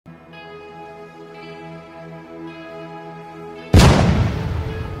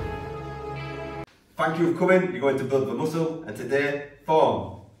Thank you for coming. You're going to build the muscle, and today,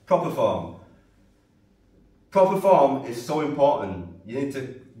 form, proper form. Proper form is so important. You need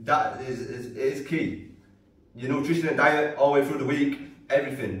to, that is key. Your nutrition and diet all the way through the week,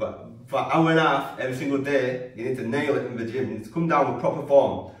 everything. But for an hour and a half every single day, you need to nail it in the gym. You need to come down with proper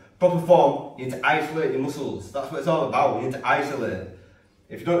form. Proper form, you need to isolate your muscles. That's what it's all about. You need to isolate.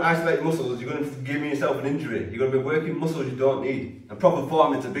 If you don't isolate your muscles, you're going to give yourself an injury. You're going to be working muscles you don't need. And proper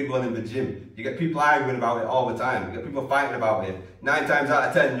form is a big one in the gym. You get people arguing about it all the time. You get people fighting about it. 9 times out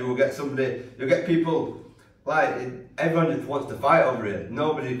of 10, you will get somebody, you'll get people, like, everyone just wants to fight over it.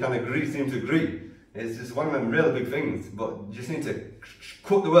 Nobody can agree, seems to agree. It's just one of them really big things. But you just need to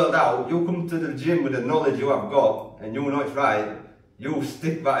cut the world out. You'll come to the gym with the knowledge you have got, and you'll know it's right. You'll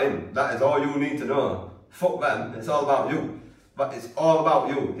stick that in. That is all you need to know. Fuck them, it's all about you. But it's all about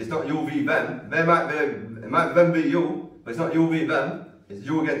you. It's not you v them. It might them be you, but it's not you v them. It's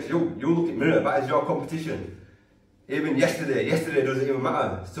you against you. You look at mirror, that is your competition. Even yesterday doesn't even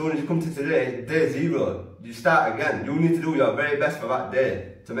matter. As soon as you come to today, day 0, you start again. You need to do your very best for that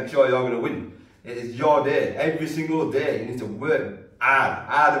day to make sure you're going to win. It is your day. Every single day, you need to work hard,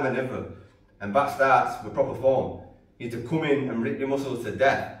 harder than ever. And that starts with proper form. You need to come in and rip your muscles to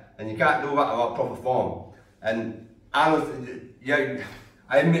death. And you can't do that without proper form. And Arnold, yeah,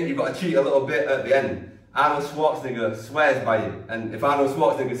 I admit you've got to cheat a little bit at the end. Arnold Schwarzenegger swears by it, and if Arnold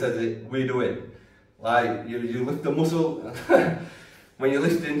Schwarzenegger says it, we do it. Like, you lift the muscle, when you're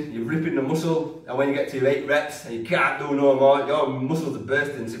lifting, you're ripping the muscle, and when you get to your 8 reps, and you can't do no more, your muscles are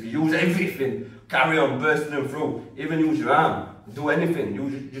bursting, so if you use everything, carry on bursting them through, even use your arm, do anything,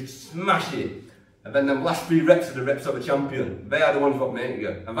 you just smash it. And then the last 3 reps are the reps of a champion. They are the ones that make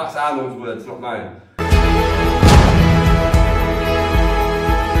you, and that's Arnold's words, not mine.